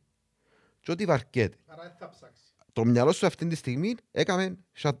εύρει και ότι βαρκέται. Άρα δεν θα ψάξει. Το μυαλό σου αυτή τη στιγμή έκαμε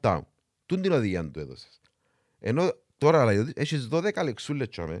shutdown. Τούν την οδηγία του έδωσες. Ενώ τώρα λέει, έχεις 12 λεξούλες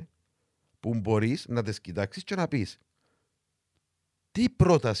που μπορείς να τις κοιτάξεις και να πεις τι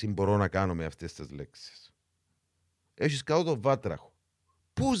πρόταση μπορώ να κάνω με αυτές τις λέξεις. Έχεις κάτω το βάτραχο.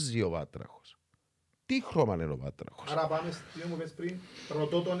 Πού ζει ο βάτραχος. Τι χρώμα είναι ο βάτραχος. Άρα πάμε στη μου πες πριν,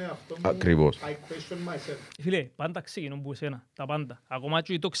 ρωτώ τον εαυτό μου. Ακριβώς. I question myself. Φίλε, πάντα ξεκινούν από εσένα, τα πάντα. Ακόμα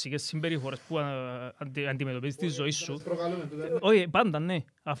και οι τοξικές συμπεριφορές που αντιμετωπίζεις στη ζωή σου. Τις προκαλούμε τούτα. Όχι, πάντα, ναι.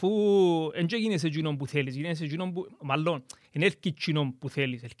 Αφού δεν γίνεσαι εκείνον που θέλεις, γίνεσαι εκείνον που... Μάλλον, είναι έλκει εκείνον που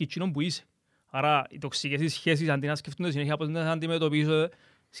θέλεις, έλκει εκείνον που είσαι. Άρα, οι τοξικές σχέσεις, αντί να σκεφτούν συνέχεια πώς να αντιμετωπίσω,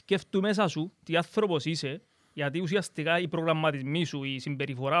 σκέφτου μέσα σου τι άνθρωπος είσαι, γιατί ουσιαστικά οι προγραμματισμοί σου, η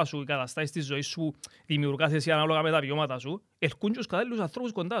συμπεριφορά σου, οι καταστάσεις της ζωής σου, δημιουργάς εσύ ανάλογα με τα βιώματα σου, ελκούν και τους κατάλληλους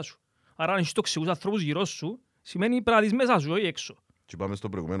ανθρώπους κοντά σου. Άρα, αν έχεις τοξικούς ανθρώπους γύρω σου, σημαίνει πρέπει να δεις μέσα σου, όχι έξω. Και πάμε στο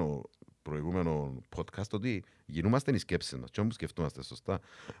προηγούμενο podcast ότι γινούμαστε οι σκέψεις μας και όμως σκεφτούμαστε σωστά.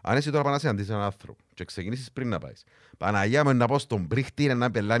 Αν εσύ τώρα πάνε να συναντήσεις έναν άνθρωπο και ξεκινήσεις πριν να πάεις. Παναγιά μου να πάω στον πρίχτη,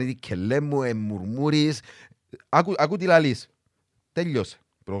 να πελάνει και λέμε μουρμούρεις. Άκου τι λαλείς. Τέλειωσε.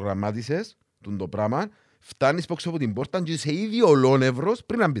 Προγραμμάτισες το πράγμα, φτάνεις πόξω από την πόρτα και είσαι ήδη ολόνευρος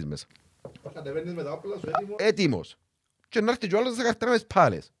πριν να μπεις μέσα. Κατεβαίνεις με τα όπλα σου έτοιμο. Έτοιμος. Και να έρθει και ο άλλος να καρτέρα μες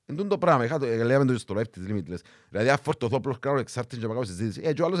πάλες. Εν τούτο πράγμα, λέμε το στο live της Limitless. Δηλαδή, αν φορτωθώ όπλος κράνος εξάρτης και να κάνω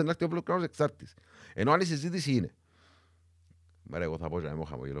συζήτηση, και ο άλλος να έρθει όπλος κράνος εξάρτης. Ενώ αν η συζήτηση είναι. Μέρα, εγώ θα πω και να είμαι ο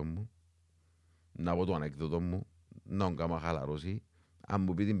χαμογελό μου, να πω το ανέκδοτο μου, να τον κάνω χαλαρώσει, αν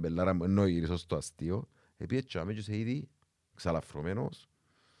μου πει την πελάρα μου, ενώ γυρίσω στο αστείο, επειδή έτσι αμέσως είσαι ήδη ξαλαφρωμένος,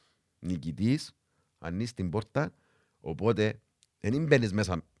 νικητής, ανοίγεις στην πόρτα, οπότε δεν μπαίνεις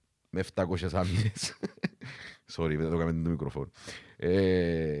μέσα με 700 άμυνες. Sorry, δεν το έκαμε το μικροφόνο.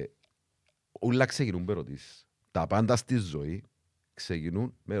 Όλα ξεκινούν με ερωτήσεις. Τα πάντα στη ζωή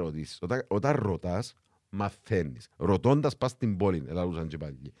ξεκινούν με ερωτήσεις. Όταν ρωτάς, μαθαίνεις. Ρωτώντας πας στην πόλη, ελαλούσαν και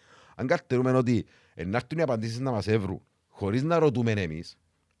πάλι. Αν καρτερούμε ότι να έρθουν οι απαντήσεις να μας έβρουν, χωρίς να ρωτούμε εμείς,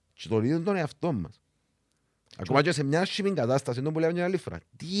 και το ίδιο τον εαυτό μας. Ακόμα και σε μια σχημή κατάσταση, τον που λέμε μια άλλη φορά.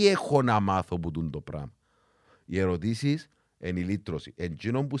 Τι έχω να μάθω που τούν το πράγμα. Οι ερωτήσεις είναι η λύτρωση.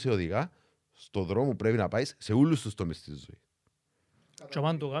 Εντζήνων που σε οδηγά στον δρόμο που πρέπει να πάει σε όλους τους τομείς της ζωής. Και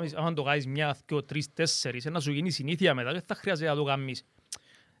αν το κάνεις μια, δυο, τρεις, τέσσερις, να σου γίνει συνήθεια μετά, δεν θα χρειάζεται να το κάνεις.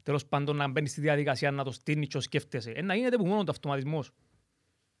 Τέλος πάντων να μπαίνεις στη διαδικασία να το στείλεις και σκέφτεσαι. Να γίνεται που μόνο το αυτοματισμός.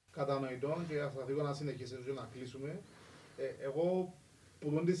 Κατανοητό και θα θέλω να συνεχίσεις και να κλείσουμε. Εγώ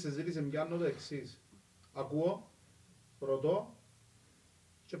που τον τη συζήτηση πιάνω το εξής. Ακούω, ρωτώ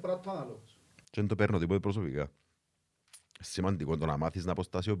και πράττω αναλόγως. Και δεν το παίρνω τίποτε προσωπικά. Σημαντικό το να μάθεις να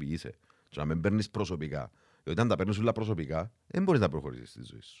αποστασιοποιείσαι και να μην παίρνεις προσωπικά. Διότι αν τα παίρνεις όλα προσωπικά, δεν μπορείς να προχωρήσεις στη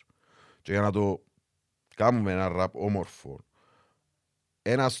ζωή σου. Και για να το κάνουμε ένα ραπ όμορφο,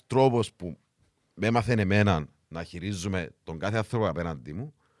 ένας τρόπος που με έμαθε εμένα να χειρίζουμε τον κάθε άνθρωπο απέναντι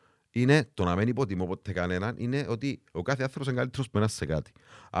μου, είναι το να μην υποτιμώ ποτέ κανέναν, είναι ότι ο κάθε άνθρωπος είναι καλύτερος που ένας σε κάτι.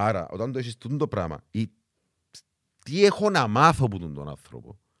 Άρα, όταν το έχεις το πράγμα, τι έχω να μάθω από τον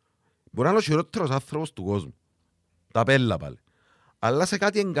άνθρωπο, μπορεί να είναι ο χειρότερος άνθρωπος του κόσμου. Τα πέλα πάλι. Αλλά σε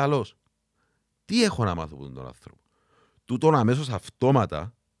κάτι είναι καλός. Τι έχω να μάθω από τον άνθρωπο. Τούτον αμέσως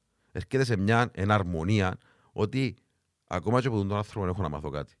αυτόματα έρχεται σε μια εναρμονία ότι ακόμα και από τον άνθρωπο έχω να μάθω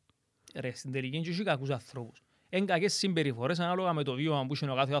κάτι. Ρε, στην τελική είναι και κακούς ανθρώπους. Είναι κακές συμπεριφορές ανάλογα με το βίωμα που έχει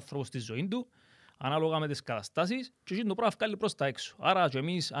ο κάθε άνθρωπος στη ζωή του, ανάλογα με τις καταστάσεις και το πράγμα βγάλει προς τα έξω. Άρα και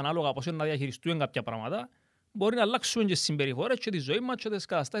εμείς ανάλογα πώς να διαχειριστούμε κάποια πράγματα, μπορεί να αλλάξουμε και τις συμπεριφορές και τη ζωή μας και τις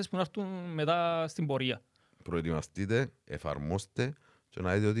καταστάσεις που να έρθουν μετά στην πορεία. Προετοιμαστείτε, εφαρμόστε και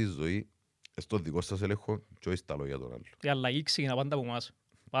να δείτε ότι η ζωή στο δικό σας έλεγχο και όχι στα λόγια των άλλων. Η αλλαγή ξεκινά πάντα από εμάς.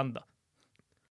 Πάντα.